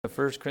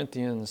1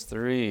 Corinthians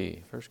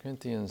 3.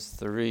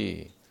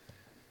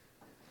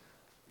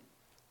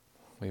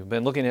 We've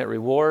been looking at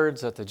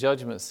rewards at the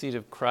judgment seat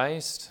of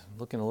Christ.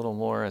 Looking a little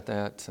more at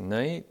that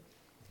tonight.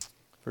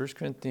 1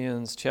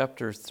 Corinthians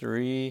chapter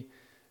 3,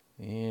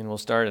 and we'll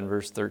start in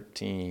verse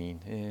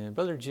 13. And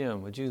Brother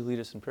Jim, would you lead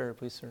us in prayer,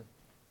 please, sir?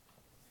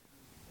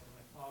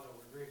 My Father,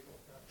 we're grateful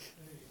for the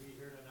opportunity to be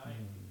here tonight.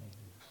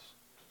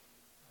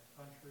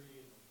 Our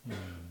country and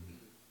the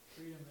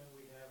freedom that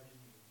we have in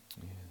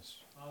you.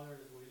 Yes. Father,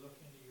 as we look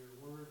into your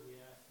word, we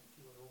ask that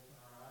you would open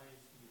our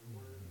eyes to your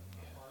word,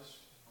 our hearts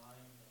and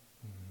mind.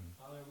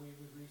 Father, we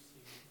would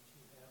receive what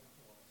you have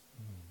for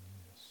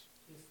us.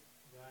 Just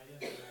guide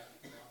us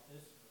throughout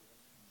this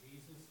service. In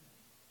Jesus'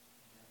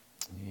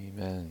 name,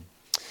 Amen.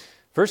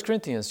 1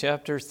 Corinthians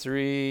chapter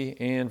 3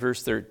 and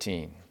verse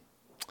 13.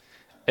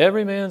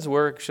 Every man's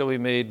work shall be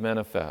made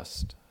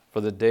manifest,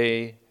 for the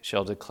day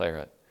shall declare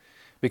it,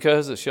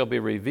 because it shall be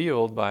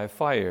revealed by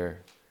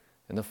fire,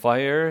 and the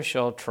fire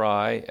shall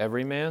try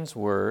every man's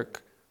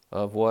work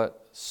of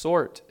what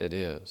sort it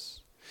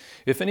is.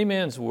 If any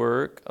man's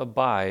work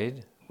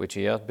abide, which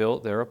he hath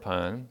built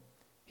thereupon,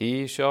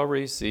 he shall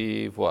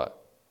receive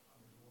what?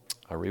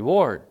 A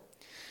reward.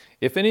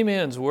 If any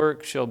man's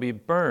work shall be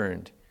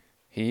burned,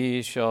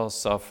 he shall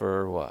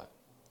suffer what?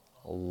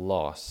 A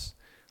loss.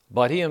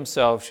 But he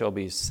himself shall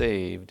be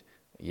saved,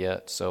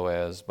 yet so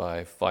as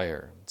by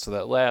fire. So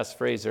that last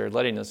phrase there,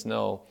 letting us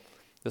know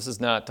this is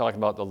not talking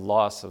about the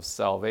loss of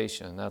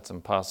salvation. That's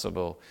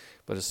impossible.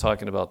 But it's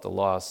talking about the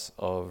loss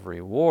of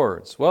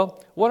rewards.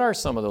 Well, what are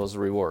some of those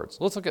rewards?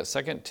 Let's look at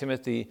 2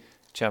 Timothy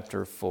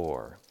chapter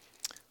 4.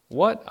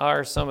 What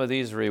are some of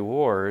these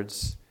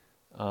rewards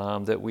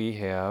that we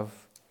have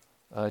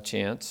a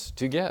chance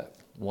to get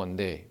one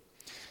day?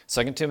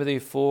 2 Timothy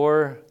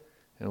 4,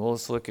 and we'll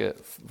just look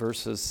at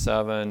verses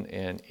 7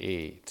 and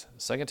 8.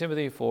 2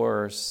 Timothy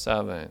 4,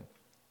 7.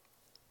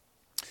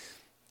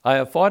 I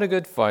have fought a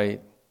good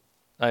fight.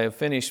 I have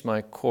finished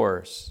my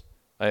course.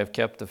 I have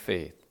kept the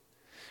faith.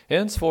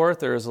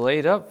 Henceforth there is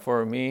laid up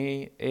for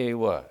me a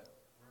what?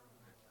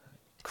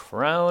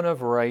 Crown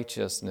of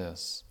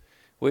righteousness,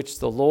 which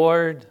the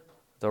Lord,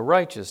 the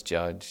righteous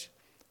judge,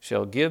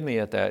 shall give me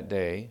at that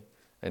day,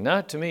 and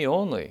not to me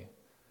only,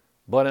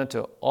 but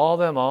unto all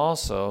them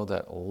also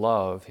that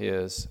love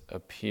his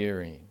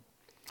appearing.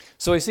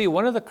 So we see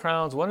one of the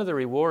crowns, one of the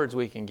rewards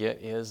we can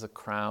get is the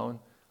crown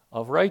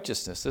of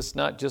righteousness. It's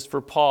not just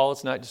for Paul,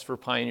 it's not just for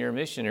pioneer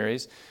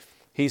missionaries.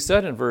 He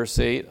said in verse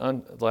 8,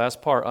 the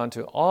last part,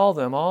 unto all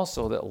them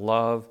also that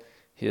love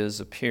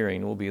his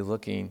appearing. We'll be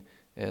looking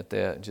at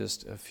that in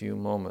just a few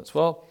moments.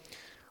 Well,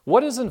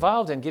 what is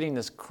involved in getting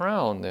this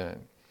crown then?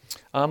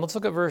 Let's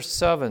look at verse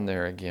 7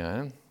 there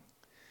again.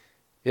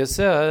 It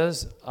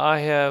says, I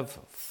have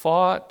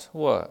fought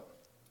what?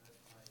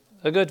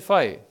 A good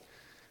fight.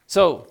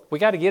 So we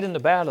got to get in the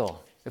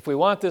battle. If we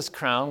want this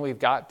crown, we've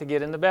got to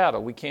get in the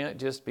battle. We can't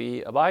just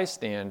be a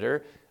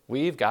bystander.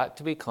 We've got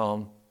to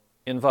become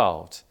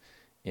involved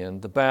in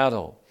the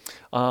battle.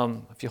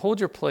 If you hold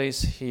your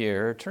place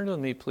here, turn with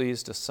me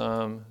please to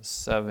Psalm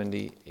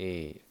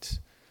 78.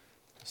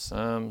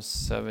 Psalm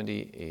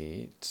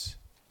 78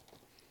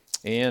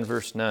 and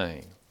verse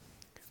 9.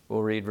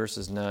 We'll read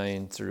verses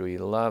 9 through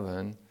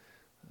 11.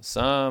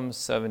 Psalm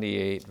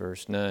 78,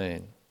 verse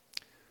 9.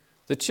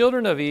 The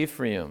children of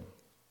Ephraim,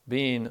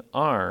 being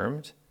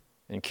armed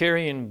and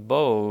carrying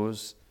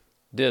bows,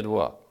 did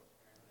what?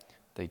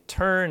 They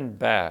turned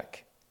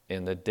back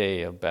in the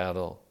day of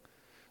battle.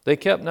 They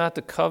kept not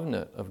the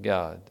covenant of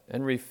God,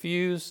 and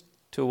refused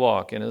to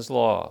walk in his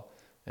law,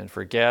 and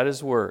forgat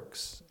his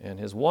works and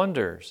his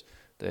wonders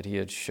that he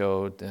had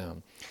showed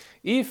them.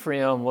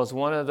 Ephraim was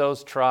one of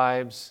those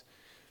tribes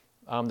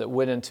that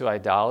went into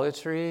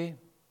idolatry.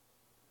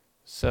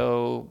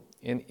 So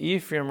in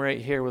Ephraim right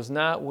here was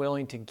not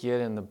willing to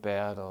get in the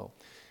battle.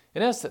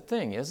 And that's the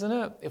thing, isn't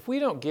it? If we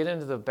don't get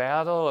into the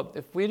battle,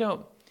 if we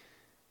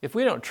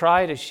don't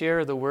try to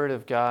share the word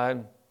of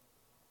God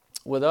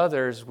with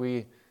others,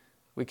 we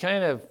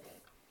kind of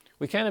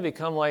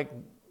become like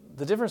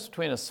the difference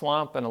between a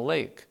swamp and a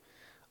lake.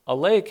 A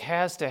lake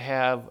has to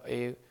have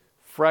a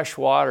fresh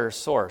water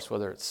source,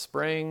 whether it's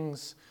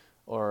springs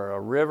or a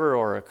river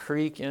or a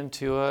creek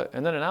into it,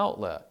 and then an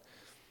outlet.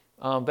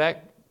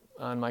 Back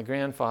on my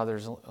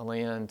grandfather's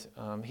land,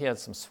 he had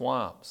some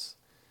swamps.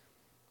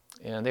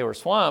 And they were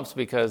swamps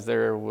because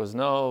there was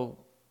no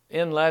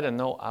inlet and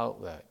no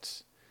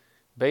outlet.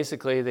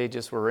 Basically, they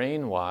just were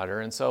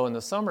rainwater. And so in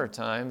the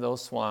summertime,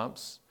 those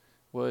swamps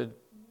would,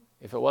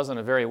 if it wasn't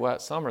a very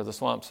wet summer, the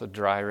swamps would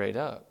dry right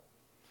up.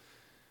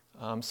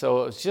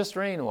 So it was just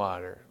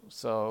rainwater.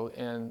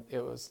 And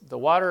the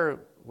water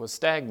was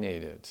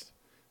stagnated.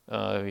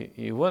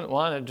 You wouldn't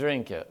want to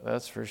drink it,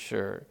 that's for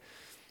sure.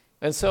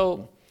 And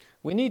so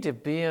we need to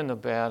be in the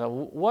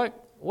battle.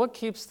 What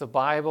keeps the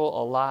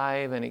Bible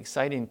alive and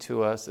exciting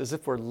to us is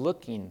if we're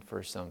looking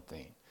for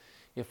something.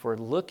 If we're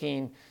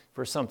looking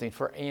for something,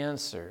 for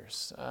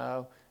answers.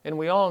 And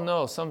we all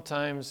know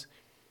sometimes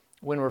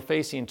when we're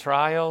facing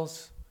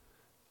trials,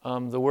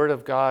 the Word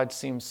of God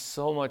seems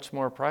so much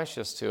more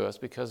precious to us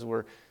because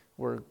we're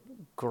were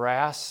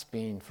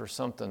grasping for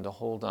something to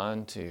hold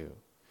on to.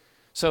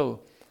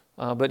 So,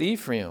 but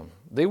Ephraim,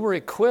 they were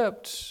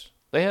equipped.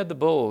 They had the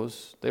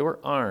bows. They were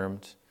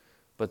armed,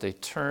 but they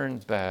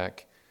turned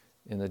back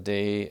in the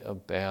day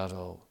of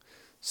battle.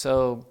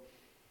 So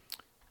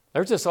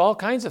there's just all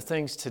kinds of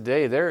things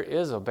today. There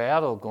is a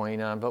battle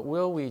going on, but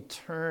will we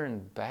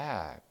turn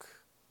back?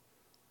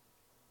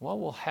 What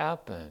will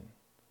happen?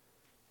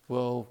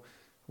 Will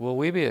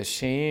we be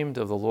ashamed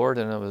of the Lord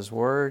and of His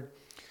Word?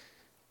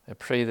 I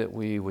pray that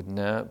we would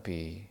not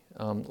be.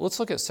 Let's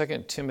look at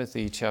 2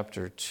 Timothy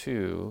chapter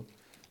 2.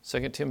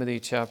 2 Timothy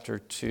chapter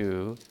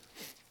 2.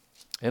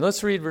 And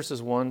let's read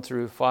verses 1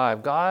 through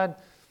 5. God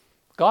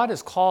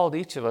has called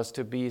each of us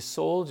to be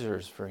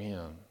soldiers for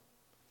Him.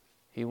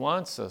 He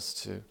wants us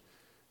to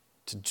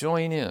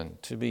join in,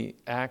 to be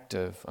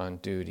active on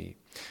duty.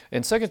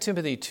 In 2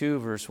 Timothy 2,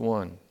 verse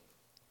 1,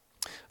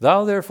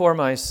 Thou therefore,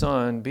 my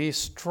son, be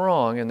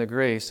strong in the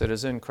grace that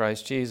is in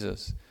Christ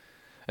Jesus.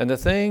 And the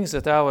things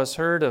that thou hast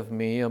heard of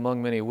me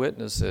among many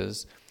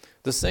witnesses,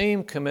 the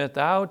same commit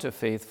thou to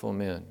faithful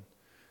men,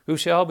 who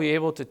shall be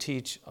able to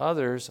teach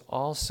others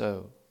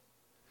also.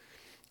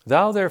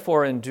 Thou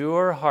therefore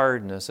endure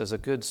hardness as a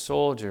good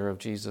soldier of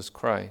Jesus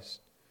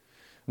Christ.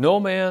 No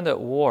man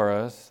that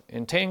warreth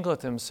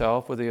entangleth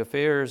himself with the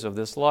affairs of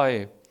this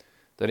life,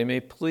 that he may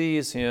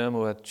please him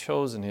who hath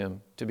chosen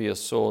him to be a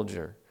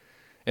soldier.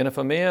 And if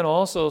a man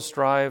also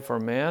strive for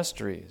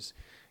masteries,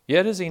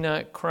 yet is he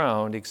not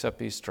crowned except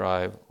he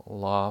strive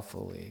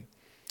lawfully.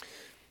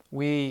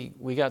 We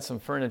got some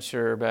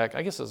furniture back,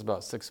 I guess it was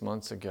about 6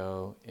 months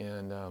ago,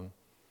 and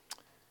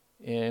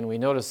we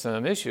noticed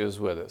some issues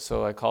with it.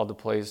 So I called the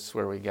place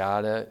where we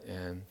got it,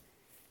 and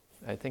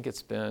I think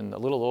it's been a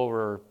little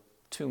over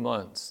 2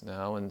 months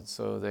now, and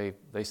so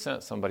they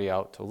sent somebody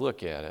out to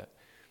look at it.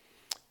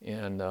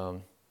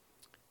 And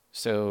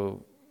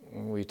so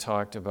we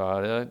talked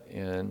about it,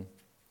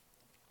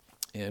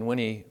 and when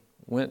he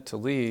went to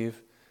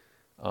leave,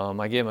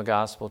 I gave him a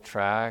gospel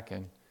tract,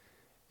 and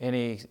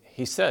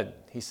he says,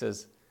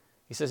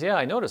 yeah,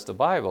 I noticed the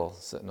Bible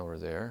sitting over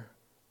there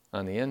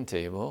on the end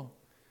table.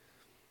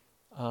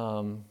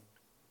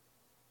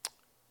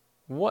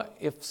 What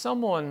if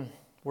someone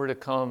were to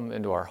come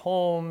into our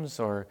homes,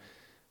 or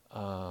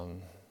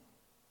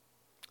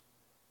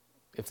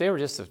if they were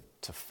just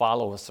to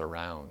follow us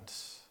around,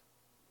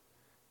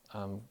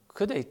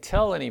 could they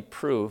tell any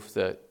proof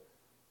that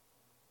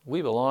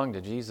we belong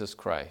to Jesus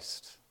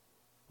Christ?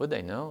 Would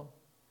they know?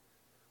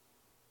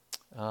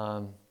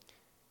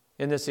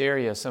 In this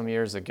area some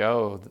years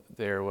ago,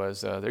 there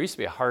used to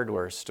be a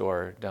hardware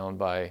store down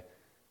by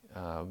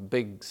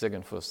Big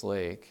Ziegenfuss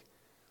Lake.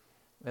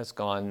 That's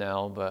gone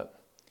now,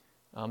 but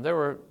there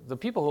were the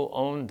people who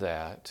owned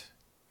that.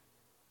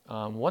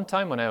 One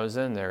time when I was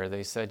in there,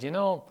 they said,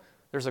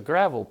 there's a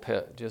gravel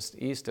pit just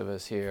east of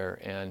us here,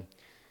 and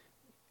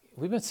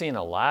we've been seeing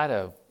a lot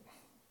of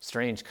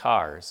strange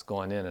cars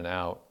going in and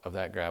out of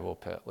that gravel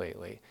pit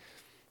lately.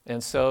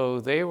 And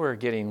so they were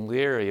getting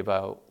leery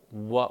about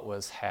what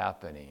was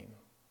happening.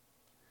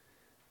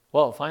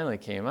 Well, it finally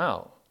came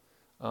out.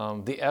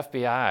 The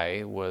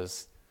FBI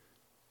was,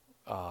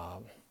 I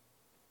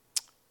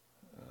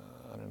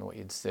don't know what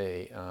you'd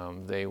say,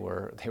 they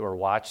were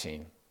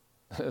watching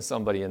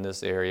somebody in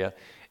this area,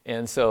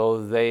 and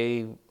so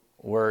they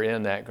were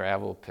in that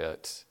gravel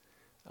pit,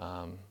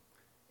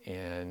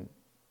 and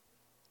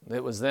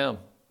it was them.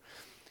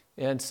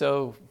 And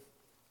so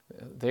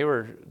they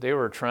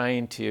were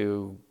trying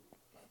to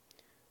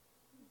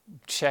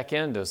check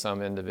into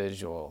some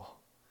individual.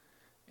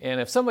 And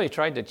if somebody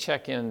tried to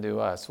check into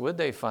us, would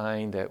they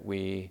find that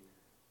we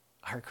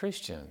are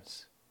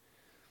Christians?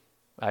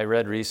 I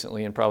read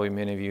recently, and probably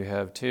many of you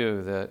have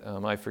too, that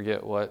I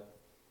forget what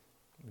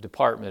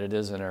department it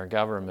is in our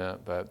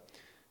government, but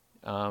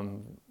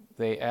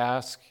they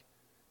ask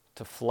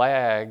to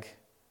flag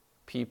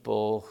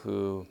people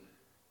who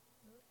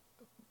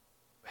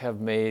have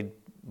made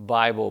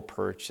Bible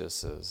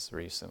purchases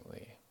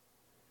recently.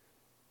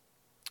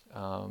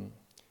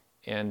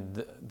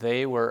 And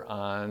they were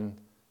on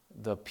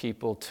the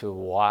people to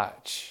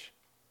watch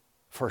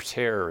for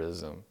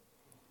terrorism,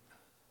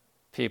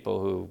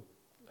 people who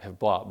have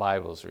bought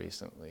Bibles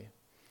recently.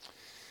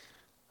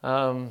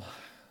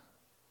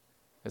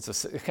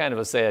 It's kind of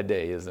a sad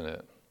day, isn't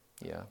it?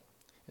 Yeah,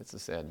 it's a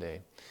sad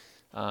day.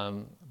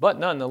 But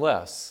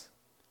nonetheless,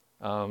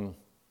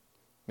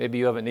 maybe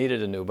you haven't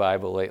needed a new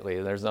Bible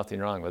lately. There's nothing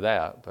wrong with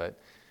that.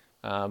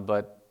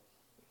 But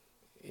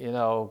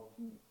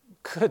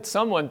could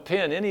someone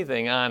pin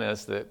anything on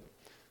us that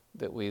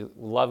we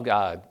love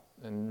God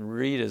and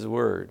read His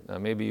Word?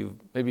 Maybe you've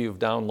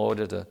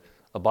downloaded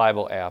a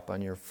Bible app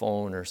on your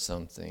phone or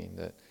something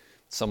that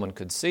someone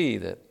could see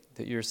that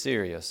you're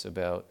serious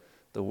about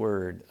the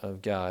Word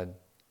of God.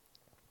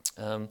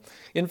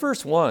 In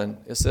verse 1,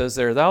 it says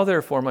there, Thou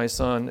therefore, my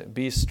son,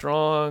 be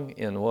strong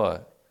in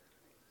what?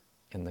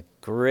 In the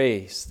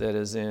grace that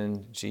is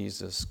in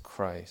Jesus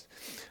Christ.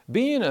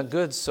 Being a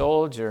good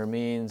soldier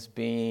means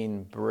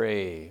being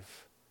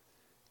brave,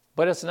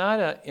 but it's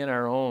not in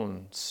our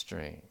own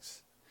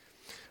strength.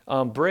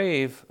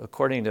 Brave,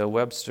 according to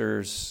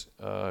Webster's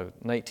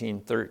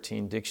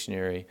 1913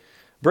 dictionary,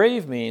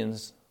 brave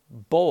means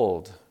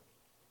bold,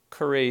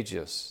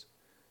 courageous,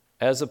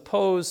 as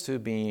opposed to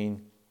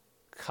being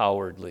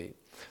cowardly.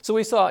 So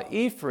we saw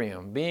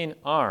Ephraim being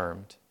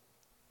armed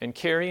and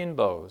carrying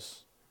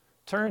bows,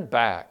 turned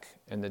back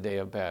in the day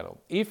of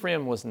battle.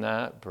 Ephraim was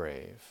not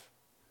brave.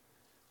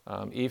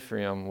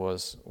 Ephraim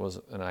was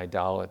an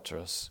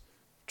idolatrous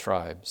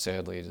tribe,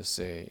 sadly to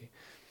say.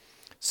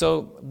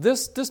 So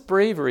this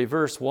bravery,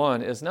 verse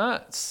 1, is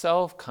not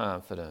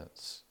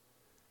self-confidence.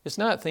 It's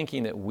not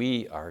thinking that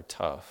we are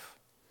tough.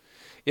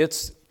 It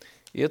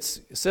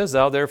says,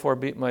 thou therefore,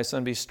 my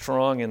son, be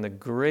strong in the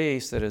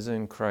grace that is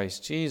in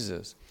Christ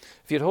Jesus.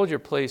 If you'd hold your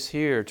place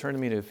here, turn to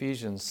me to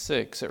Ephesians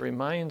 6. It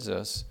reminds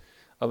us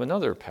of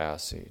another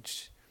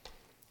passage.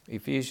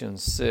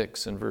 Ephesians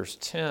 6 and verse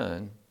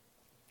 10.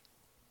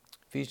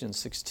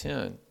 Ephesians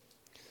 6:10.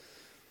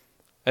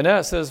 And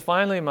that says,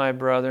 finally, my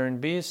brethren,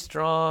 be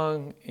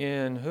strong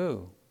in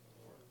who?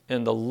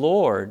 In the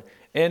Lord,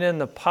 and in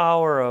the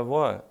power of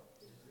what?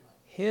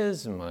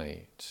 His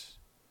might.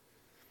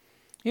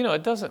 You know,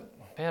 it doesn't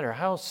matter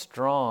how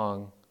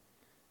strong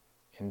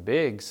and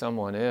big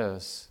someone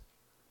is.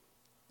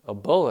 A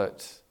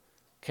bullet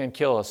can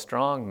kill a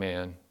strong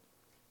man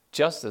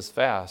just as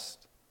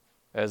fast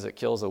as it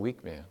kills a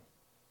weak man.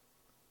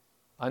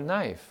 A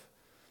knife.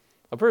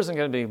 A person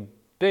can be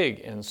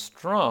big and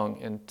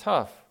strong and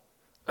tough,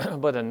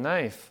 but a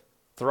knife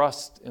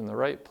thrust in the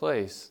right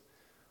place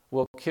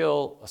will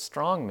kill a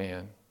strong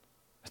man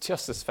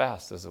just as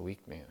fast as a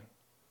weak man.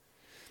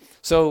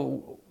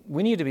 So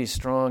we need to be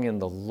strong in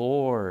the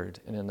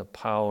Lord and in the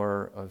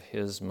power of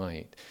His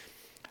might.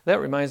 That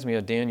reminds me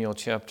of Daniel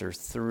chapter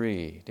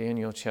 3.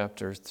 Daniel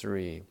chapter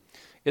 3.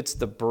 It's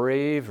the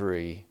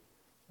bravery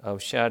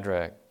of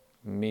Shadrach,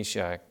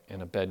 Meshach,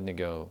 and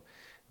Abednego.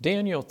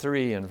 Daniel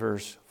 3 and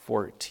verse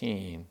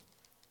 14.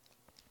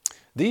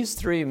 These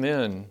three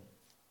men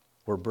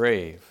were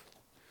brave.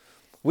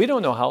 We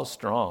don't know how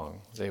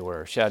strong they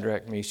were,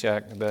 Shadrach,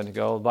 Meshach, and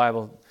Abednego. The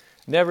Bible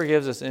never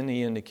gives us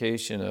any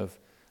indication of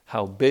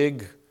how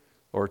big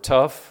or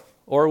tough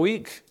or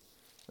weak,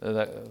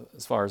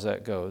 as far as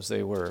that goes,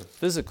 they were,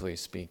 physically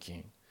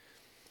speaking.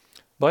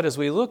 But as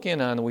we look in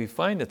on, we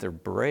find that they're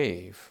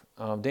brave.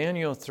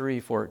 Daniel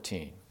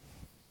 3:14.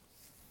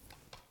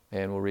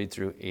 And we'll read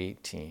through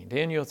 18.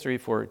 Daniel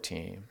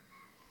 3:14.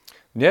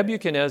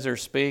 Nebuchadnezzar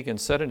spake and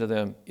said unto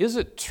them, is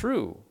it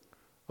true,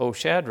 O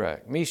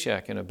Shadrach,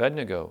 Meshach, and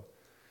Abednego,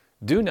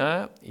 do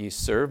not ye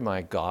serve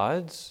my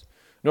gods,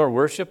 nor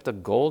worship the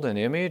golden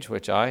image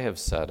which I have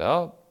set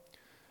up?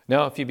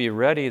 Now if ye be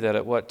ready, that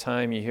at what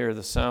time ye hear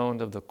the sound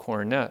of the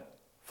cornet,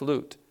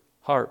 flute,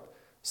 harp,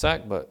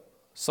 sackbut,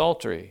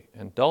 psaltery,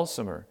 and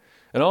dulcimer,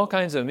 and all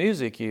kinds of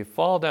music, ye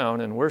fall down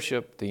and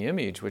worship the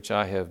image which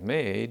I have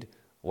made,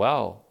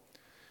 well.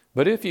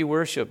 But if ye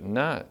worship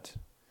not,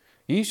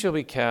 ye shall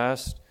be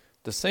cast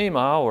the same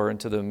hour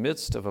into the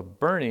midst of a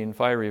burning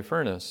fiery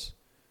furnace.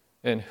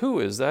 And who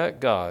is that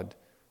God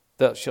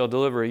that shall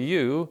deliver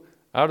you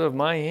out of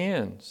my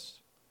hands?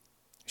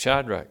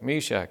 Shadrach,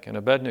 Meshach, and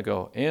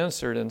Abednego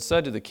answered and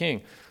said to the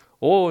king,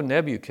 O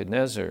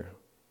Nebuchadnezzar,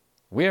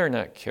 we are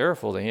not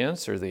careful to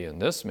answer thee in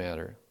this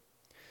matter.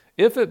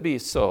 If it be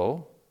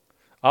so,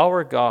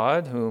 our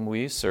God whom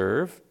we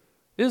serve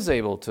is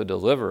able to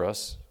deliver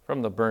us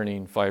from the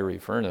burning fiery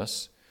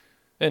furnace,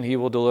 and he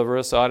will deliver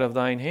us out of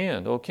thine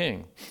hand, O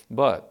king.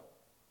 But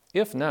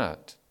if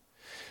not,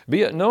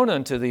 be it known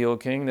unto thee, O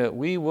king, that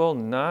we will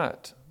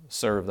not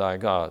serve thy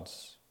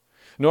gods,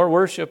 nor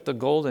worship the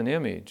golden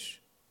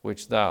image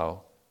which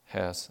thou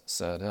hast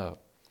set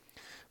up.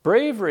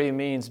 Bravery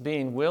means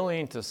being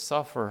willing to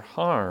suffer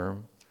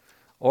harm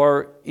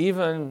or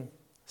even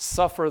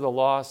suffer the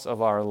loss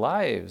of our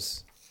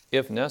lives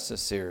if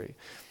necessary.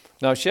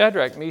 Now,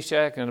 Shadrach,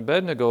 Meshach, and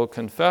Abednego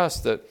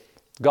confessed that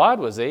God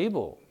was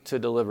able to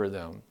deliver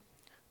them,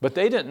 but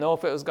they didn't know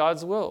if it was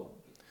God's will.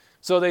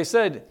 So they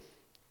said,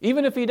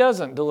 even if he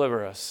doesn't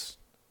deliver us,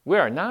 we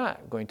are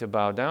not going to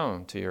bow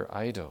down to your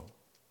idol.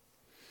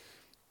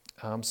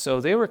 So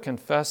they were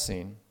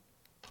confessing,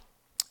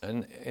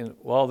 and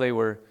while they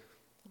were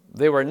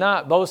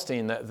not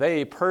boasting that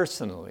they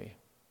personally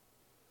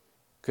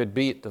could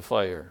beat the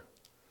fire,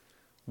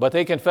 but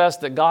they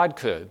confessed that God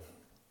could,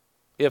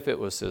 if it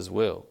was his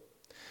will.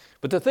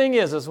 But the thing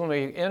is when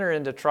we enter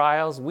into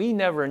trials, we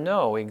never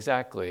know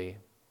exactly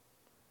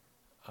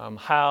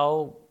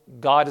how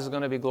God is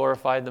going to be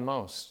glorified the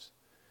most.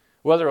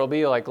 Whether it'll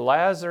be like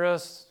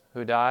Lazarus,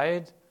 who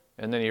died,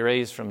 and then he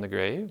raised from the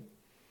grave,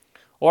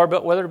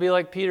 but whether it be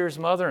like Peter's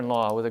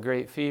mother-in-law with a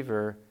great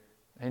fever,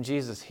 and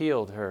Jesus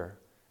healed her,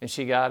 and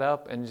she got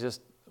up and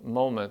just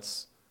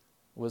moments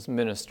was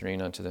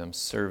ministering unto them,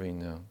 serving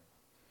them.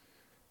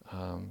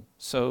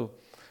 So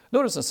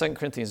notice in 2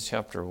 Corinthians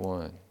chapter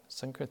 1.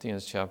 2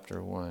 Corinthians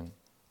chapter 1.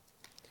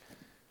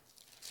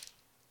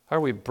 Are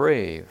we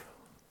brave?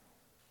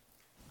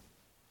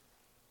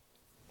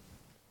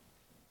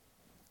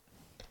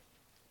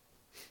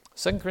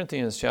 Second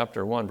Corinthians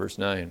chapter 1, verse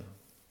 9.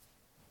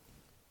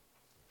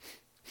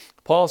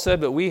 Paul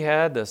said, but we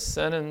had the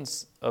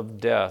sentence of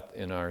death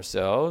in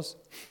ourselves,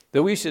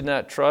 that we should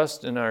not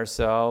trust in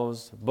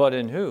ourselves, but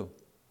in who?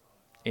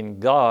 In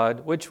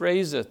God, which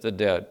raiseth the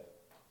dead.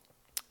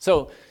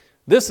 So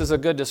this is a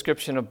good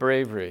description of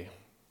bravery.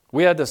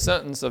 We had the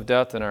sentence of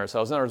death in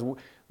ourselves. In other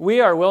words, we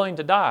are willing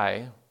to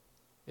die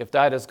if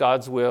that is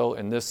God's will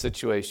in this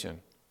situation.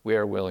 We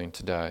are willing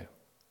to die.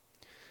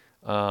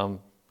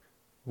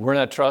 We're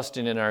not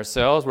trusting in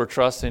ourselves. We're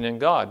trusting in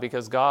God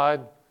because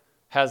God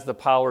has the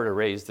power to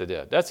raise the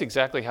dead. That's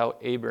exactly how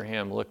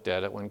Abraham looked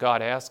at it when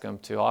God asked him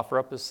to offer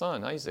up his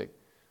son, Isaac.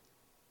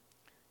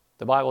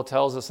 The Bible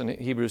tells us in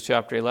Hebrews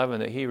chapter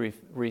 11 that he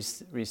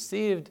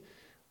received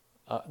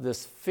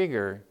this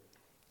figure,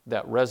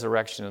 that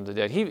resurrection of the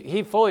dead.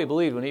 He fully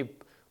believed when he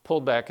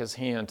pulled back his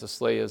hand to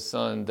slay his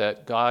son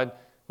that God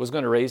was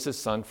going to raise his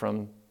son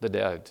from the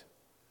dead.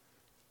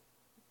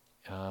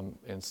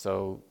 And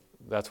so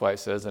that's why it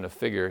says in a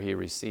figure he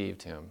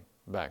received him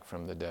back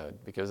from the dead,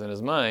 because in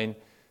his mind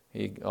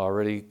he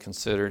already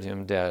considered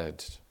him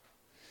dead.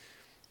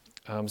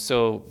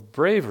 So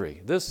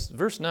bravery. This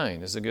verse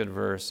 9 is a good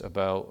verse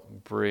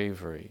about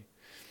bravery.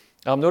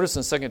 Notice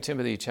in 2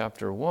 Timothy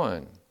chapter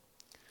 1.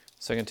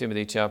 2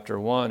 Timothy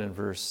chapter 1 and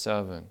verse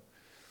 7.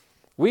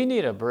 We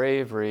need a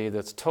bravery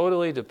that's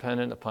totally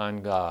dependent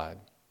upon God.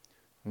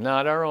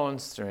 Not our own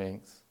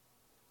strength,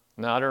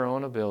 not our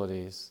own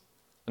abilities,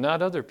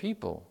 not other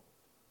people,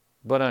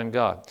 but on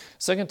God.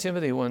 2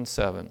 Timothy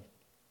 1:7.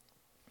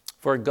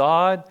 For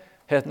God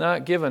hath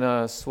not given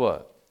us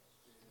what?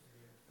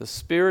 The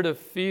spirit of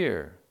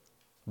fear,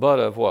 but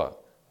of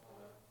what?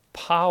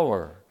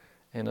 Power,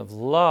 and of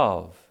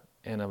love,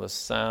 and of a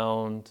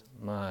sound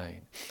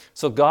mind.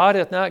 So God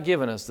hath not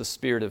given us the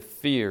spirit of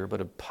fear,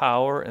 but of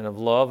power, and of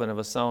love, and of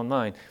a sound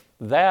mind.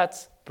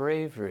 That's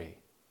bravery.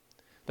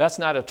 That's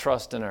not a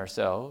trust in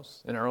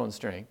ourselves, in our own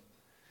strength.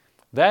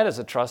 That is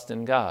a trust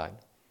in God.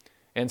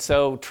 And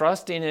so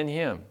trusting in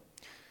Him,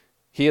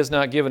 He has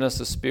not given us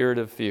a spirit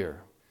of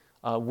fear.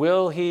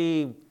 Will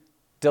He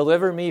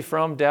deliver me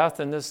from death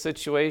in this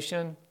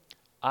situation?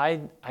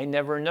 I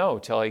never know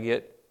till I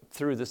get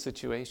through the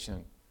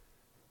situation.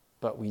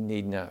 But we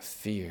need not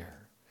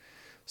fear.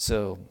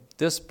 So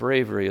this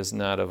bravery is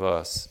not of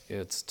us.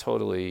 It's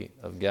totally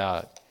of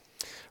God.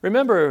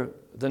 Remember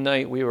the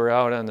night we were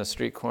out on the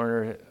street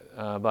corner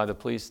by the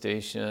police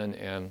station,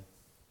 and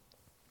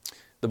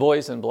the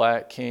boys in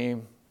black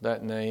came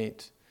that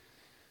night,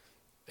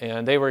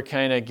 and they were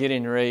kind of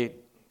getting right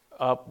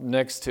up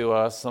next to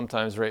us,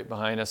 sometimes right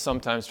behind us,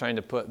 sometimes trying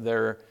to put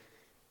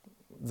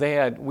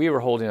we were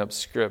holding up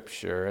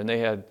scripture, and they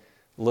had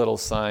little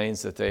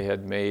signs that they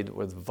had made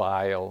with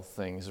vile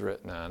things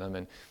written on them,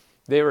 and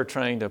they were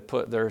trying to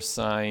put their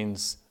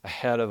signs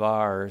ahead of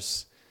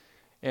ours.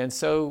 And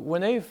so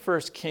when they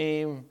first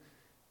came,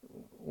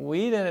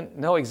 we didn't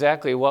know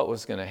exactly what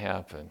was going to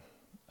happen.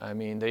 I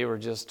mean, they were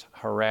just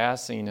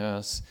harassing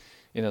us,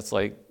 and it's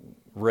like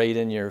right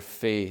in your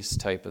face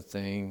type of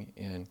thing.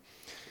 And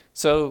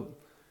so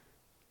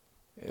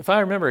if I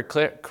remember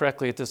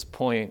correctly at this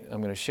point,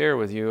 I'm going to share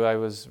with you, I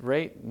was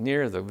right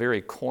near the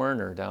very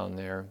corner down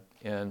there,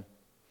 and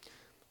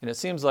it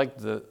seems like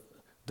the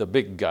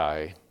big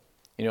guy,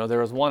 there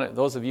was one,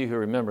 those of you who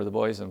remember the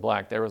boys in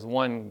black, there was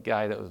one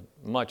guy that was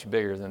much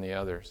bigger than the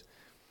others.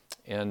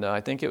 And I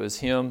think it was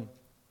him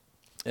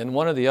and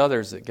one of the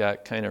others that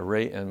got kind of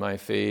right in my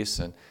face,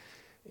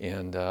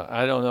 and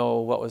I don't know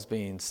what was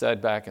being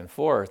said back and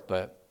forth,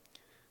 but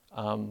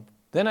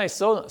then I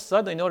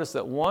suddenly noticed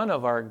that one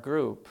of our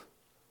group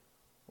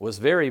was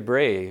very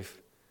brave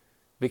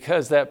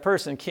because that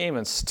person came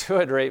and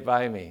stood right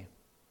by me.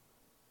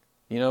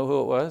 You know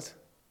who it was?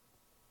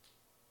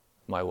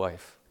 My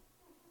wife.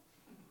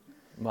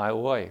 My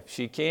wife.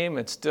 She came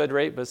and stood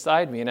right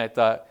beside me, and I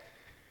thought,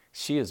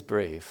 she is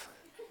brave.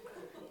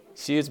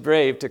 She is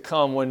brave to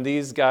come when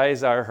these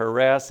guys are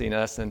harassing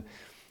us, and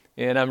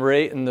I'm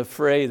right in the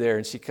fray there,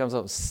 and she comes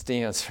up and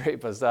stands right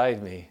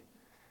beside me.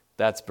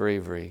 That's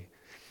bravery.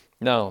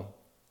 Now,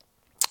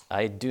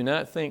 I do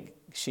not think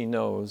she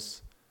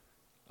knows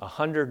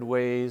 100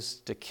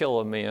 ways to kill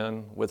a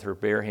man with her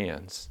bare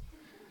hands.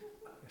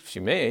 She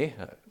may,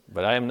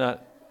 but I am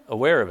not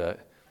aware of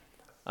it.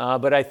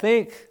 But I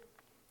think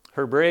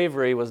her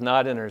bravery was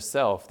not in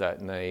herself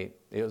that night.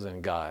 It was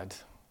in God.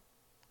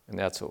 And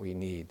that's what we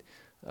need.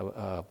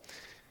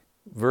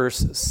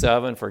 Verse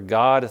 7, for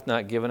God hath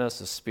not given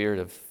us a spirit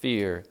of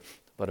fear,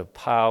 but of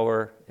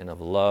power and of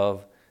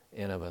love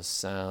and of a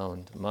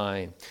sound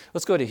mind.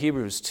 Let's go to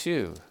Hebrews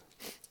 2.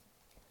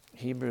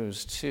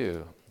 Hebrews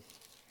 2.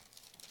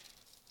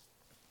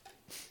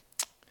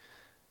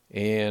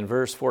 And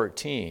verse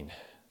 14.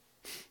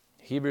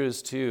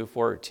 Hebrews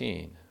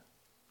 2:14.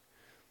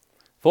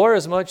 For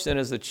as much then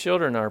as the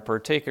children are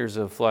partakers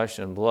of flesh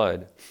and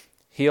blood,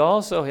 he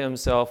also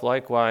himself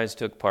likewise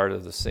took part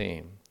of the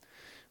same,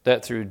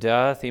 that through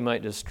death he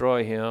might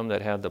destroy him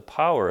that had the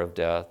power of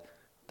death,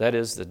 that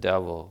is the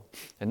devil.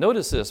 And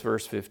notice this,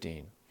 verse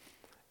 15.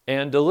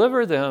 And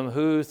deliver them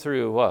who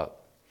through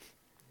what?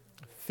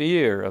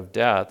 Fear of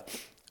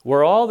death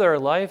were all their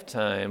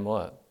lifetime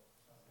what?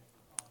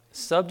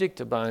 subject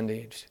to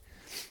bondage.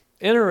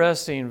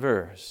 Interesting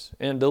verse.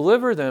 And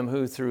deliver them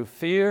who through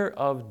fear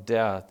of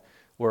death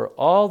were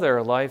all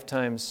their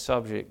lifetime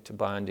subject to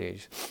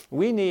bondage.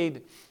 We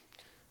need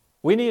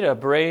a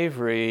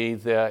bravery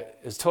that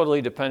is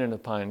totally dependent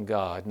upon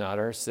God, not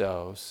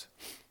ourselves,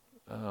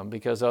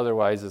 because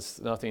otherwise it's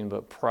nothing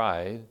but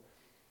pride.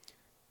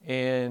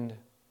 And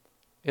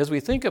as we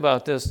think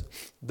about this,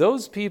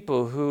 those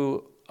people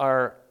who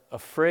are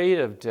afraid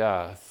of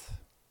death,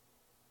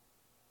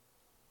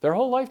 their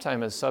whole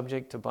lifetime is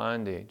subject to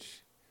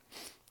bondage.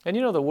 And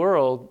the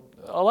world,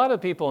 a lot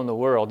of people in the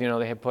world,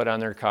 they have put on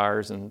their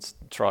cars and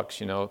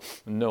trucks,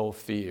 no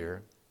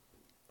fear.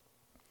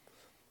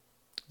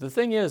 The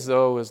thing is,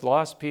 though, is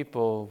lost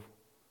people,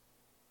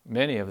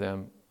 many of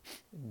them,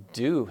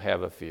 do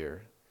have a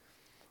fear.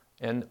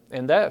 And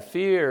that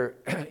fear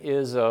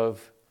is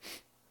of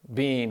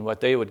being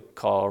what they would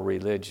call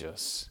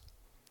religious,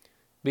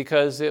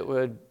 because it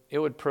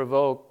would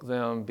provoke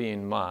them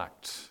being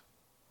mocked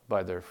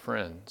by their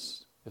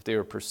friends if they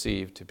were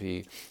perceived to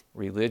be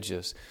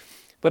religious.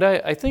 But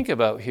I think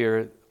about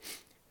here,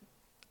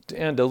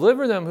 and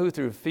deliver them who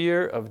through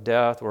fear of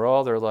death were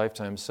all their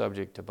lifetime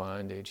subject to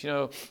bondage.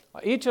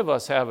 Each of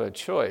us have a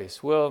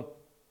choice. Will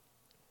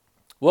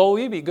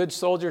we be good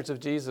soldiers of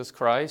Jesus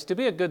Christ? To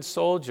be a good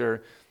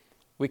soldier,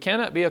 we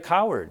cannot be a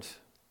coward.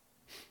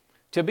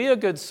 To be a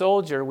good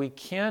soldier, we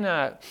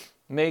cannot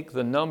make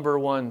the number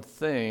one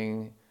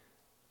thing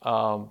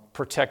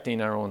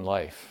protecting our own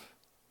life.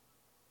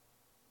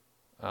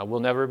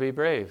 We'll never be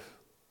brave.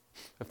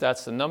 If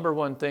that's the number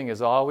one thing,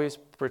 is always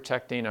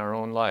protecting our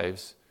own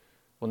lives,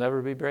 we'll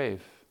never be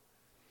brave.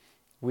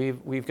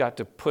 We've got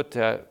to put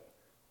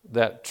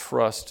that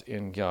trust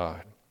in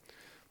God.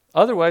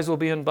 Otherwise, we'll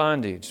be in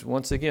bondage.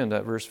 Once again,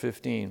 that verse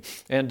 15.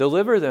 And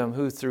deliver them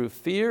who through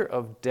fear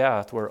of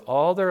death were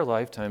all their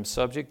lifetime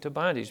subject to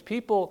bondage.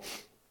 People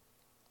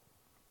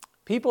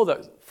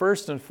that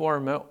first and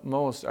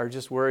foremost are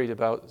just worried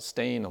about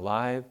staying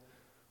alive,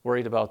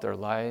 worried about their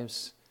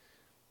lives.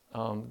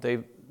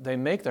 They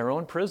make their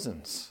own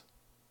prisons.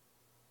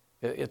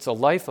 It's a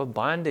life of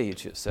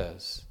bondage, it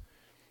says.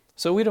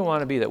 So we don't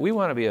want to be that. We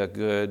want to be a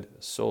good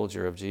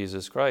soldier of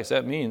Jesus Christ.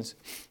 That means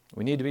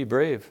we need to be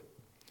brave.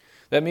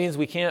 That means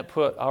we can't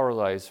put our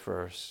lives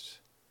first.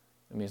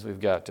 It means we've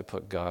got to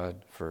put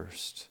God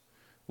first,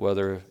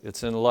 whether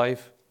it's in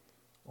life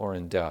or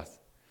in death.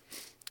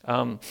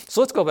 So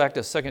let's go back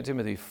to 2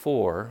 Timothy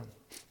 4.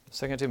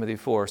 2 Timothy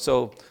 4.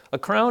 So a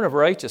crown of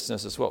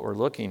righteousness is what we're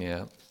looking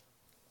at.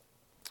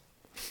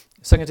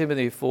 2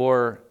 Timothy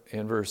 4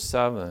 in verse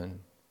 7.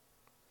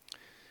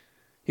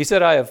 He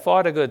said, I have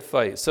fought a good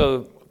fight.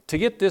 So to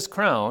get this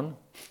crown,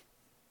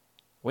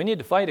 we need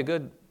to fight a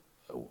good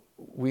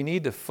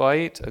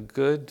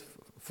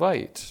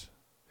fight.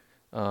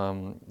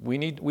 We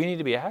need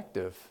to be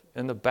active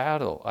in the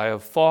battle. I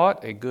have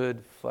fought a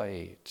good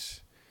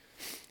fight.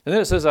 And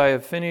then it says, I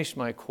have finished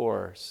my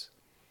course.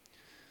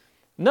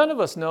 None of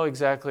us know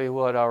exactly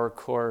what our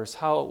course,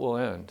 how it will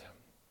end.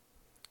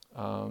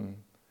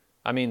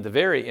 The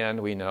very end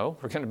we know.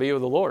 We're going to be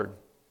with the Lord.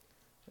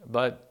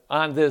 But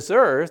on this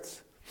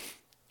earth,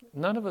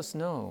 none of us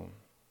know.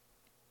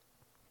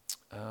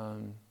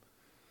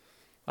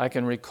 I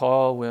can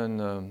recall when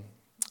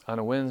on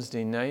a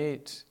Wednesday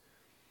night,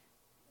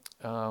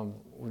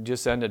 we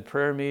just ended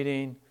prayer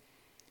meeting,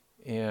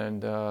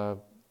 and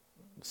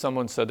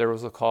someone said there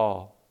was a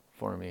call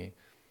for me,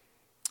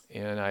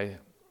 and I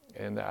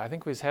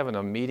think we was having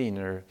a meeting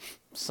or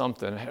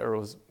something, or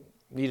was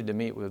needed to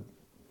meet with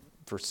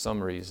for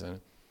some reason,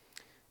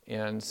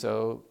 and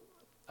so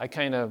I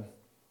kind of,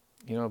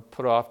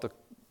 put off the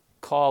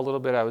call a little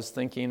bit. I was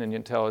thinking and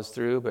until I was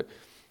through, but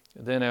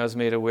then I was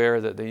made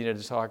aware that they needed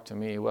to talk to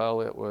me.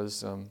 Well, it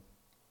was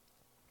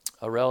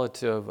a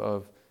relative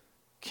of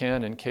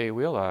Ken and Kay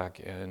Wheelock,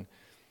 and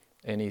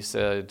he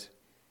said,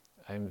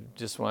 I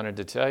just wanted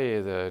to tell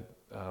you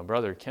that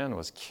Brother Ken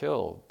was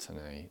killed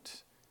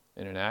tonight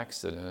in an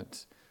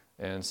accident,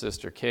 and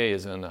Sister Kay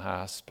is in the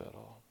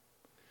hospital.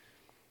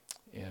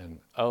 And,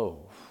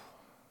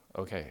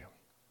 okay.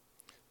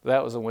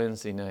 That was a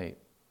Wednesday night.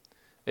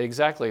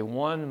 Exactly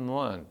 1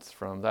 month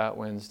from that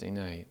Wednesday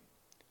night,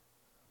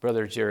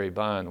 Brother Jerry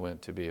Bond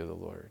went to be with the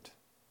Lord.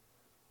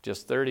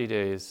 Just 30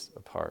 days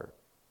apart,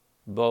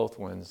 both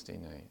Wednesday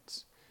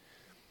nights.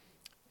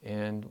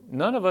 And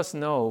none of us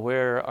know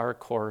where our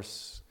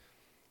course,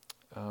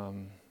 how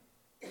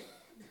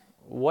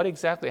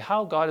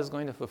God is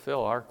going to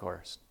fulfill our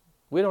course.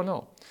 We don't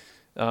know.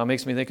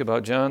 Makes me think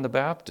about John the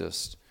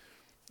Baptist.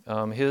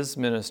 His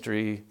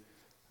ministry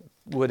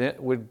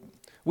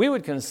we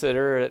would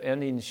consider it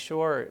ending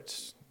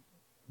short,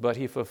 but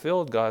he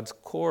fulfilled God's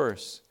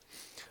course.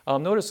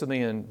 Notice with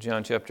me in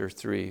John chapter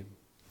 3.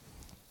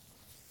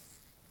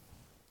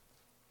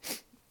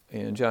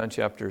 In John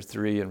chapter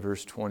 3 and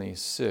verse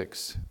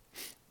 26.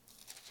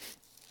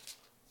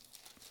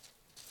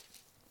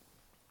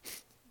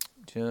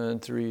 John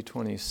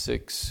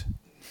 3:26.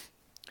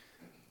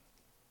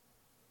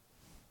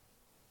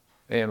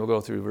 And we'll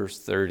go through verse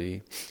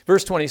 30.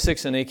 Verse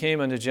 26, and they came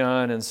unto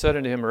John and said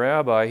unto him,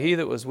 Rabbi, he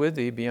that was with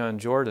thee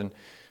beyond Jordan,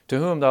 to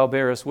whom thou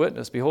bearest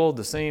witness, behold,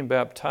 the same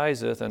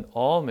baptizeth, and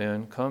all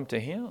men come to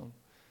him.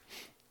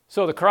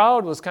 So the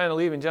crowd was kind of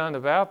leaving John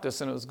the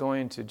Baptist, and it was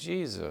going to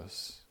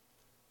Jesus.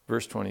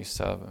 Verse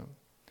 27.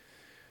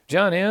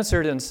 John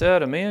answered and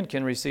said, a man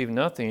can receive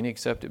nothing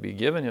except it be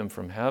given him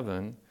from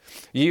heaven.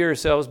 Ye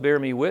yourselves bear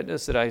me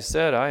witness that I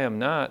said, I am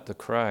not the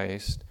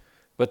Christ,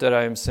 but that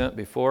I am sent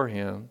before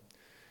him.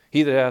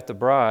 He that hath the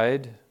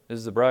bride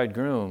is the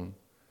bridegroom,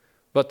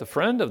 but the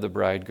friend of the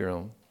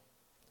bridegroom,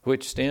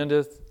 which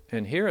standeth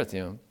and heareth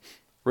him,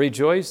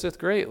 rejoiceth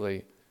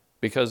greatly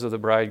because of the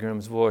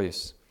bridegroom's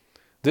voice.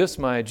 This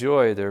my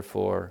joy,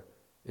 therefore,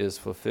 is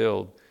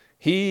fulfilled.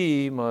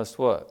 He must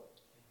what?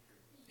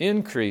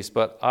 Increase,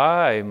 but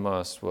I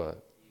must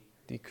what?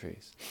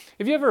 Decrease.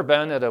 Have you ever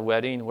been at a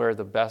wedding where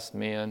the best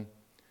man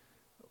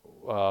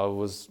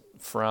was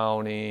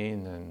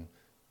frowning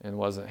and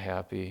wasn't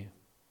happy?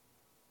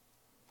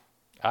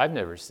 I've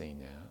never seen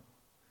that.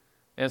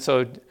 And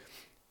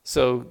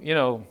so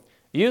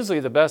usually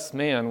the best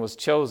man was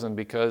chosen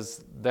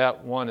because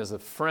that one is a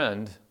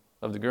friend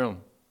of the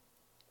groom.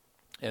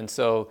 And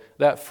so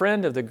that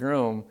friend of the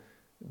groom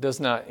does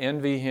not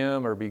envy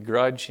him or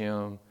begrudge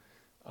him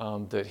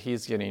that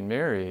he's getting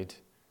married,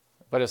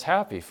 but is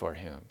happy for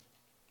him.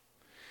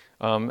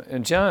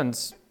 And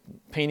John's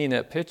painting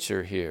that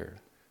picture here,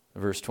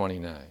 verse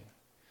 29,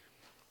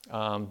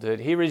 that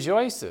he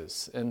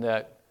rejoices in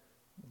that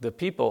the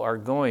people are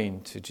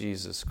going to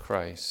Jesus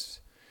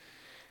Christ.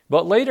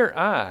 But later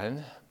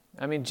on,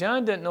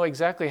 John didn't know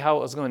exactly how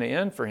it was going to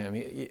end for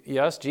him.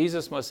 Yes,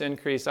 Jesus must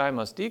increase, I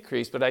must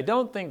decrease, but I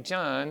don't think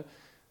John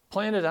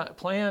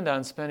planned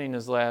on spending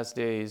his last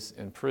days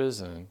in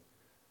prison,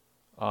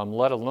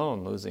 let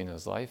alone losing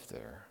his life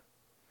there.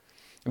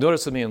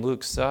 Notice with me in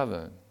Luke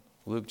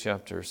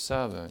chapter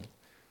 7,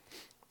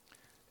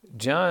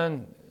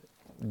 John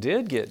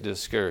did get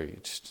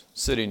discouraged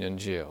sitting in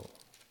jail.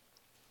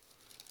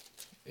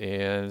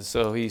 And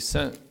so he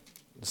sent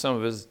some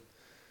of his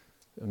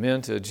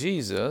men to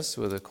Jesus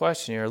with a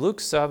questionnaire. Luke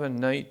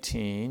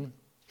 7:19,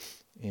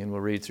 and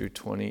we'll read through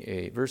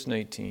 28. Verse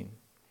 19.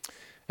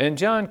 And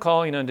John,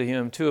 calling unto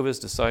him 2 of his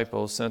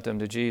disciples, sent them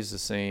to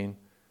Jesus, saying,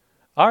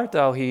 Art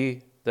thou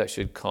he that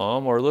should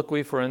come, or look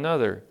we for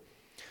another?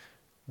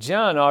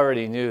 John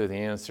already knew the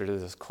answer to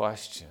this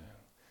question.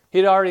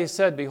 He'd already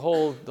said,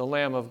 Behold, the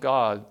Lamb of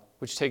God,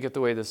 which taketh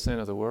away the sin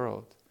of the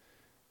world.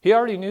 He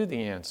already knew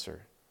the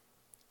answer.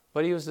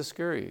 But he was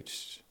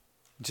discouraged,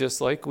 just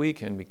like we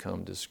can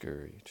become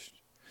discouraged.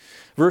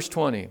 Verse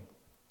 20,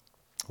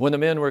 when the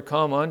men were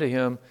come unto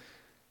him,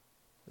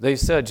 they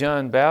said,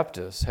 John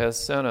Baptist hath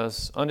sent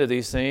us unto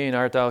thee, saying,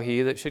 Art thou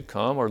he that should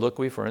come, or look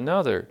we for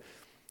another?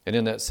 And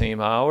in that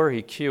same hour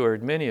he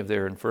cured many of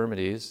their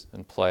infirmities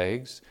and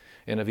plagues,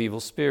 and of evil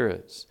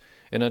spirits.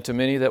 And unto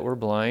many that were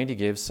blind he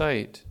gave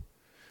sight.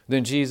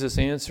 Then Jesus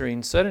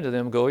answering said unto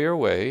them, Go your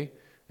way,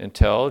 and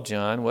tell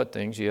John what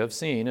things ye have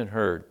seen and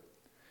heard.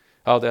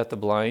 How that the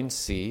blind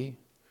see,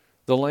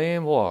 the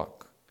lame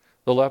walk,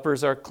 the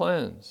lepers are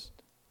cleansed,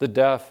 the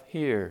deaf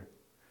hear,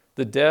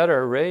 the dead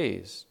are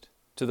raised,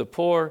 to the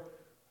poor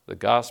the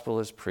gospel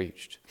is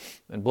preached.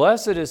 And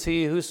blessed is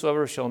he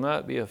whosoever shall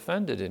not be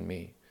offended in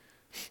me.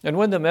 And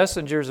when the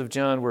messengers of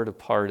John were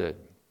departed,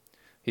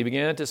 he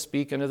began to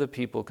speak unto the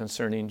people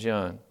concerning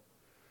John.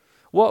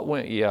 What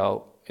went ye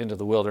out into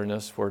the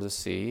wilderness for to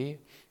see?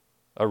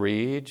 A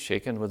reed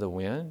shaken with the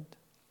wind?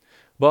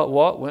 But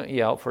what went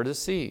ye out for to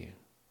see?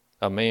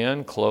 A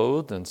man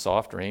clothed in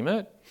soft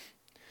raiment?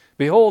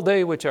 Behold,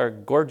 they which are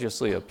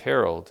gorgeously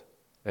apparelled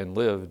and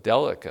live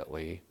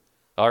delicately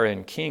are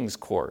in king's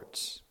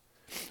courts.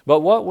 But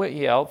what went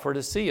ye out for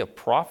to see? A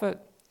prophet?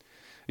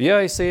 Yea,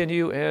 I say unto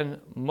you, and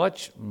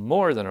much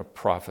more than a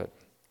prophet.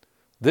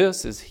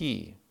 This is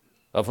he,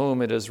 of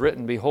whom it is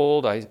written,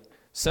 Behold, I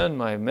send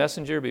my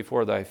messenger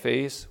before thy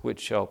face, which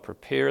shall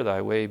prepare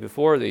thy way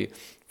before thee.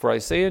 For I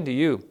say unto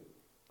you,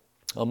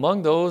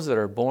 among those that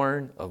are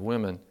born of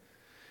women,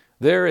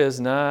 there is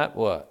not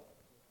what?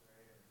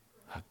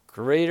 A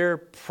greater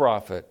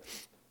prophet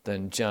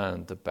than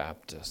John the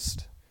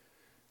Baptist.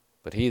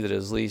 But he that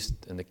is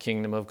least in the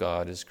kingdom of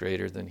God is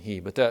greater than he.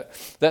 But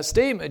that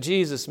statement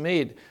Jesus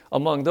made,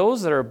 among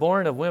those that are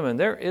born of women,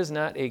 there is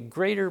not a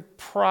greater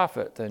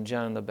prophet than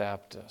John the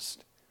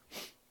Baptist.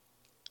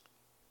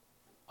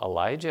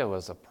 Elijah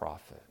was a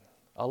prophet.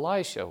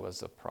 Elisha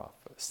was a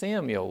prophet.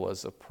 Samuel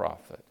was a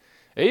prophet.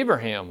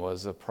 Abraham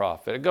was a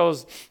prophet. It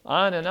goes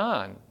on and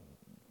on.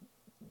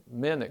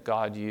 Men that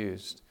God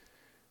used.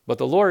 But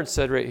the Lord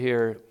said right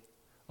here,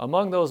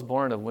 among those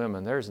born of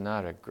women, there's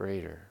not a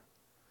greater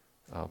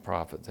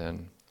prophet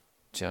than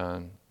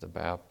John the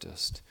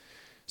Baptist.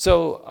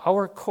 So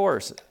our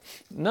course,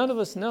 none of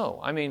us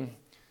know.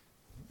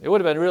 It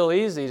would have been real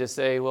easy to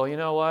say, well, you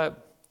know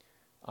what?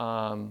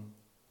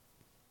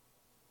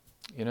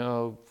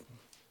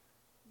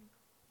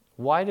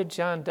 Why did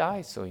John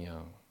die so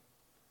young?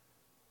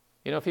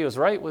 If he was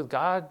right with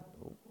God,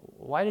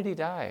 why did he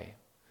die?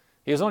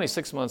 He was only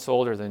 6 months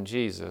older than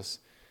Jesus.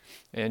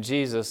 And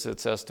Jesus,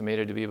 it's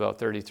estimated to be about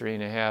 33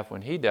 and a half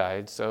when he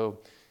died. So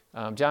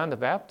John the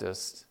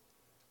Baptist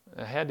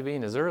had to be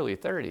in his early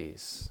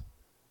 30s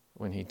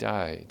when he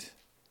died.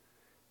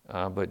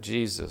 But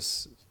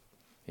Jesus,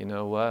 you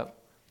know what?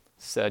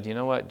 Said, you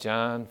know what?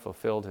 John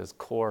fulfilled his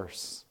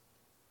course.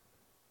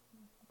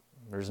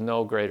 There's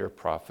no greater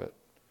prophet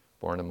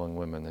born among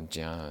women than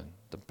John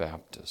the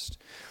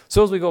Baptist.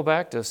 So as we go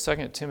back to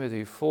 2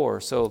 Timothy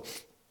 4, so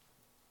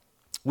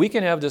we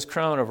can have this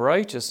crown of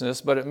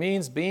righteousness, but it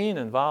means being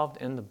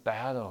involved in the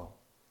battle.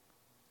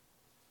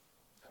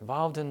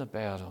 Involved in the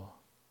battle.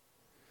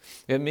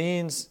 It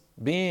means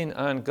being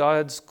on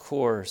God's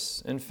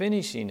course and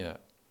finishing it.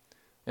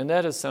 And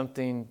that is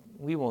something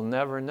we will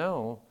never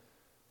know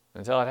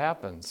until it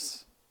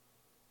happens,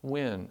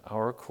 when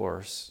our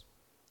course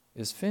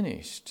is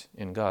finished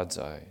in God's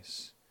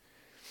eyes.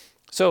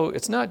 So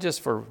it's not just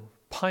for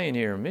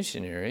pioneer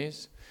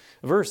missionaries.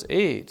 Verse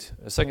 8,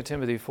 2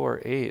 Timothy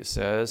 4:8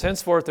 says,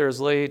 henceforth there is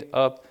laid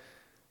up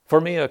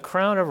for me a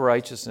crown of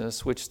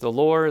righteousness, which the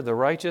Lord, the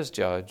righteous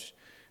judge,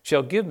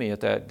 shall give me at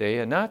that day,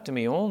 and not to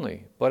me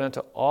only, but unto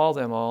all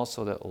them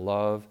also that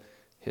love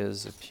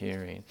his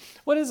appearing.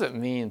 What does it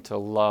mean to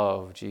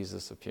love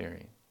Jesus'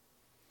 appearing?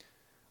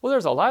 Well,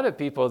 there's a lot of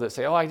people that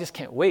say, I just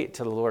can't wait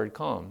till the Lord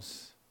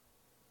comes.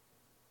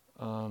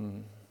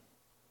 But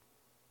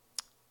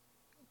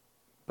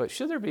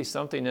should there be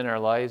something in our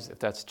lives, if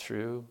that's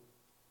true,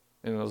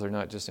 and those are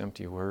not just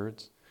empty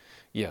words?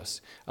 Yes.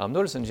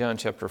 Notice in John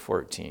chapter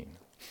 14.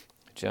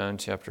 John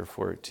chapter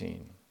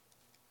 14.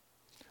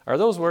 Are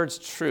those words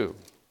true?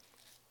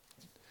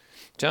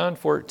 John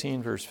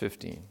 14, verse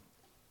 15.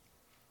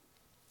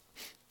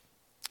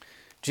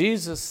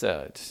 Jesus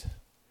said,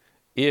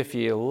 if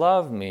ye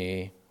love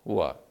me,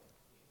 what?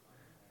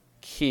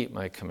 Keep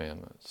my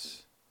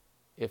commandments.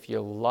 If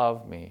you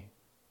love me,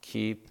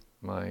 keep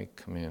my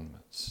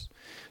commandments.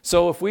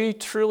 So if we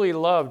truly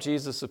love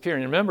Jesus'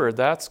 appearing, remember,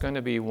 that's going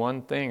to be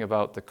one thing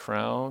about the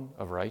crown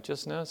of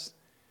righteousness.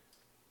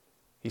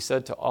 He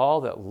said to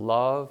all that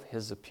love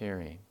his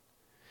appearing.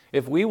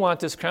 If we want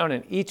this crown,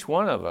 and each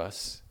one of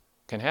us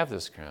can have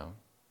this crown,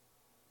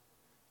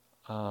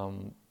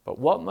 but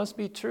what must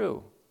be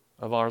true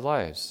of our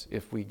lives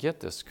if we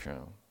get this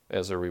crown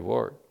as a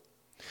reward?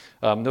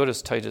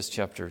 Notice Titus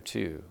chapter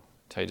 2.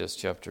 Titus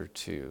chapter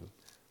 2.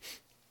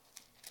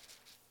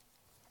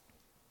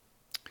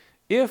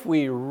 If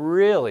we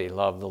really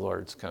love the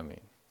Lord's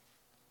coming,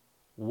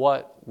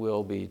 what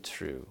will be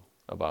true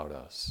about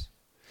us?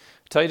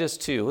 Titus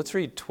 2, let's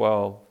read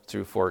 12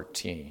 through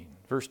 14.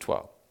 Verse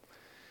 12.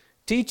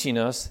 Teaching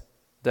us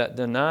that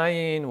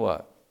denying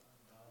what?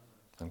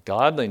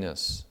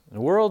 Ungodliness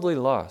and worldly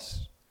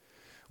lust,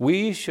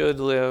 we should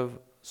live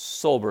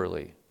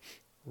soberly,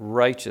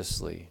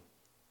 righteously,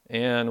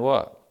 and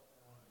what?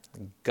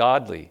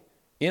 Godly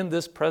in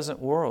this present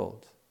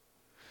world,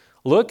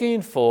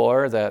 looking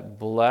for that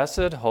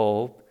blessed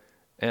hope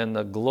and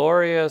the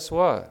glorious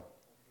what?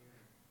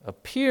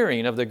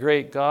 Appearing of the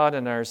great God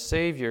and our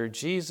Savior,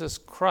 Jesus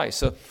Christ.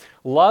 So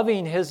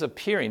loving his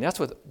appearing, that's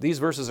what these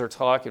verses are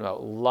talking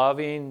about,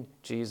 loving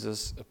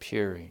Jesus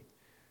appearing.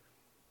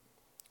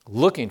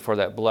 Looking for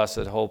that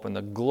blessed hope and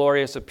the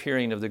glorious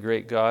appearing of the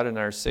great God and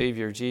our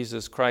Savior,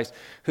 Jesus Christ,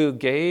 who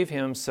gave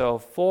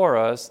himself for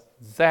us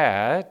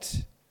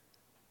that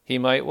he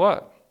might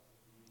what?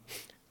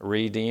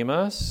 Redeem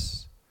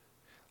us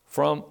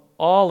from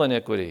all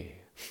iniquity,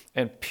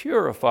 and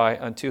purify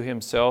unto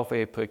himself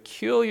a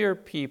peculiar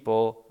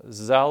people,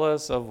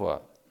 zealous of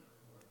what?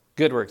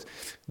 Good works.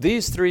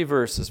 These three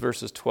verses,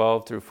 verses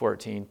 12 through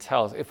 14,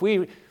 tell us, if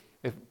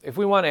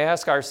we want to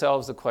ask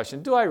ourselves the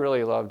question, do I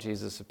really love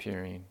Jesus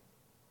appearing?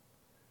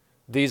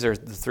 These are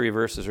the three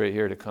verses right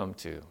here to come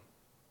to.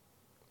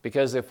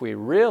 Because if we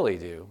really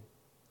do,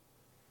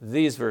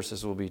 these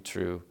verses will be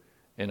true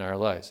in our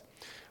lives.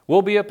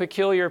 We'll be a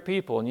peculiar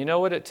people. And you know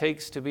what it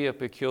takes to be a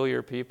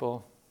peculiar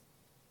people?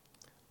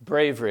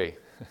 Bravery.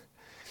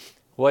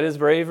 What is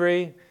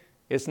bravery?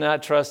 It's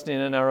not trusting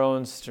in our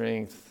own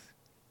strength.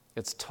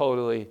 It's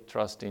totally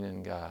trusting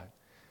in God.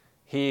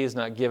 He has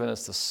not given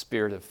us the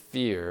spirit of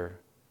fear,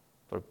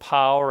 but of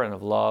power and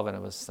of love and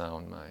of a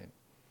sound mind.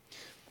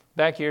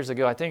 Back years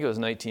ago, I think it was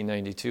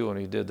 1992 when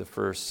we did the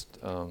first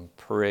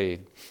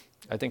parade.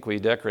 I think we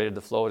decorated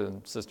the float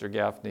in Sister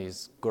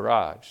Gaffney's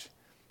garage.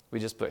 We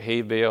just put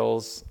hay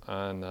bales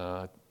on,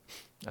 I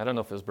don't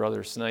know if it was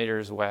Brother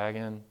Snyder's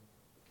wagon,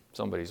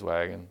 somebody's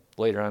wagon.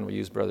 Later on, we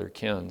used Brother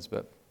Ken's.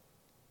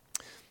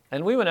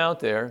 And we went out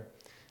there,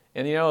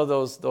 and you know,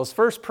 those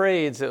first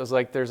parades, it was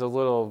like there's a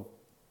little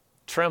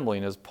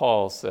trembling, as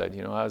Paul said.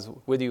 You know, I was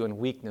with you in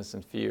weakness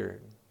and fear,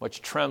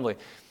 much trembling.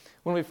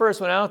 When we first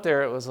went out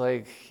there, it was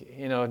like,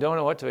 you know, don't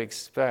know what to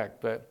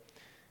expect.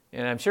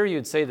 And I'm sure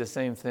you'd say the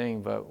same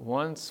thing, but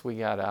once we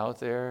got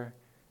out there,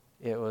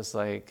 it was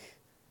like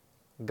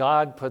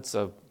God puts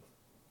a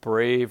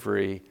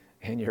bravery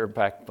in your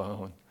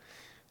backbone.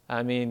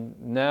 I mean,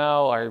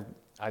 now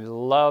I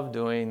love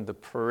doing the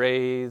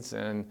parades,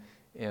 and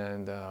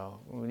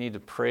we need to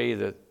pray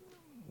that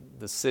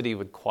the city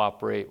would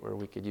cooperate where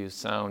we could use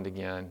sound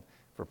again.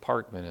 for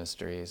park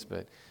ministries,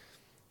 but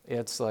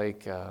it's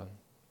like,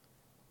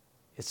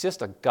 it's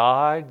just a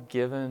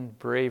God-given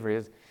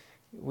bravery.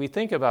 We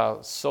think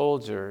about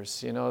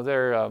soldiers,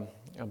 they're,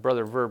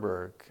 Brother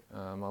Verberg,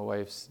 my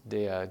wife's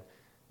dad,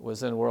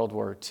 was in World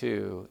War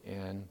II,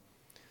 and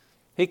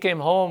he came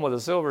home with a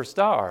Silver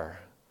Star.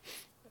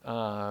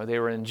 They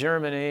were in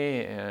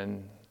Germany,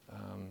 and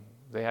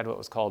they had what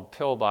was called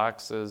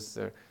pillboxes.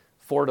 They're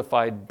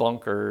fortified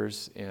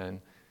bunkers,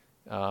 and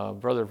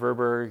Brother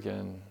Verberg,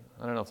 and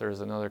I don't know if there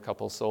was another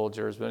couple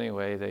soldiers, but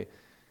anyway,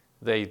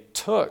 they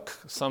took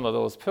some of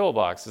those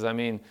pillboxes. I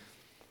mean,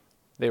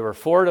 they were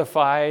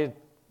fortified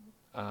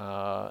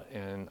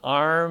and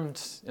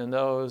armed in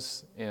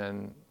those,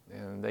 and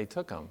they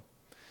took them.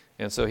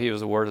 And so he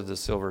was awarded the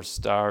Silver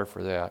Star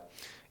for that.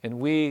 And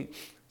we,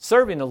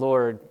 serving the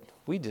Lord,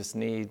 we just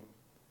need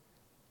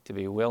to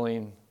be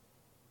willing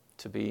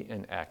to be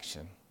in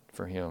action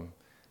for him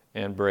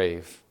and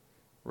brave,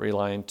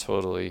 relying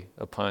totally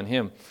upon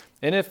him.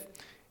 And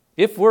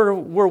if we're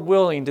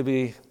willing to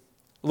be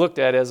looked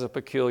at as a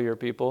peculiar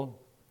people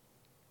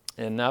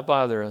and not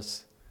bother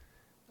us,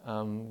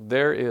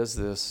 there is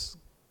this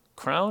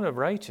crown of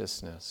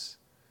righteousness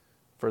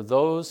for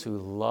those who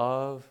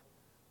love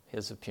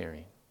his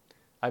appearing.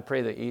 I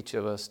pray that each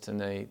of us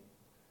tonight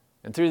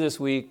and through this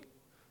week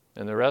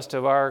and the rest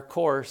of our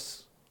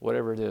course,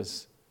 whatever it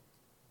is,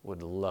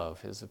 would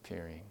love his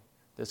appearing.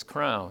 This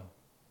crown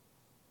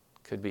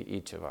could be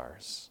each of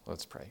ours.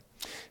 Let's pray.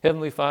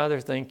 Heavenly Father,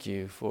 thank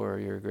you for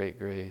your great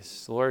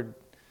grace. Lord,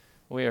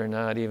 we are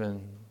not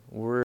even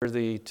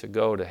worthy to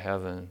go to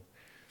heaven,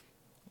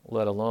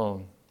 let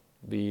alone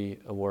be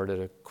awarded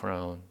a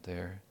crown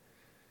there.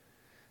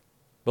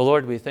 But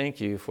Lord, we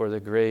thank you for the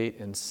great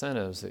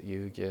incentives that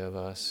you give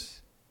us.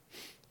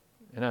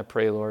 And I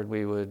pray, Lord,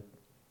 we would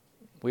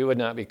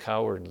not be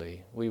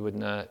cowardly. We would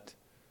not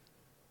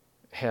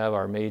have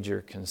our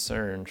major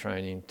concern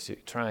trying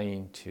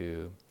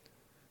to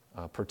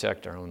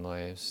protect our own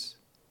lives.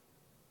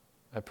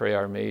 I pray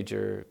our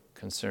major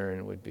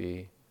concern would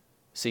be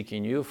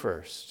seeking you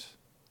first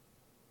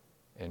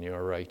and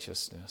your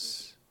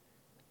righteousness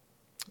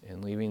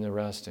and leaving the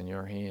rest in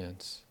your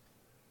hands.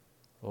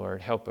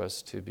 Lord, help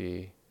us to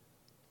be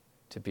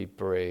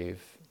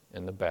brave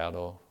in the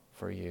battle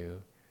for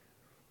you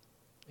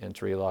and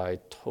to rely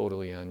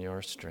totally on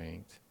your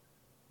strength.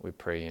 We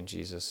pray in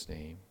Jesus'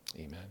 name.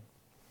 Amen.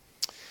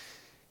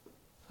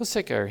 Let's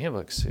take our hymn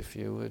books, if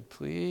you would,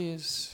 please.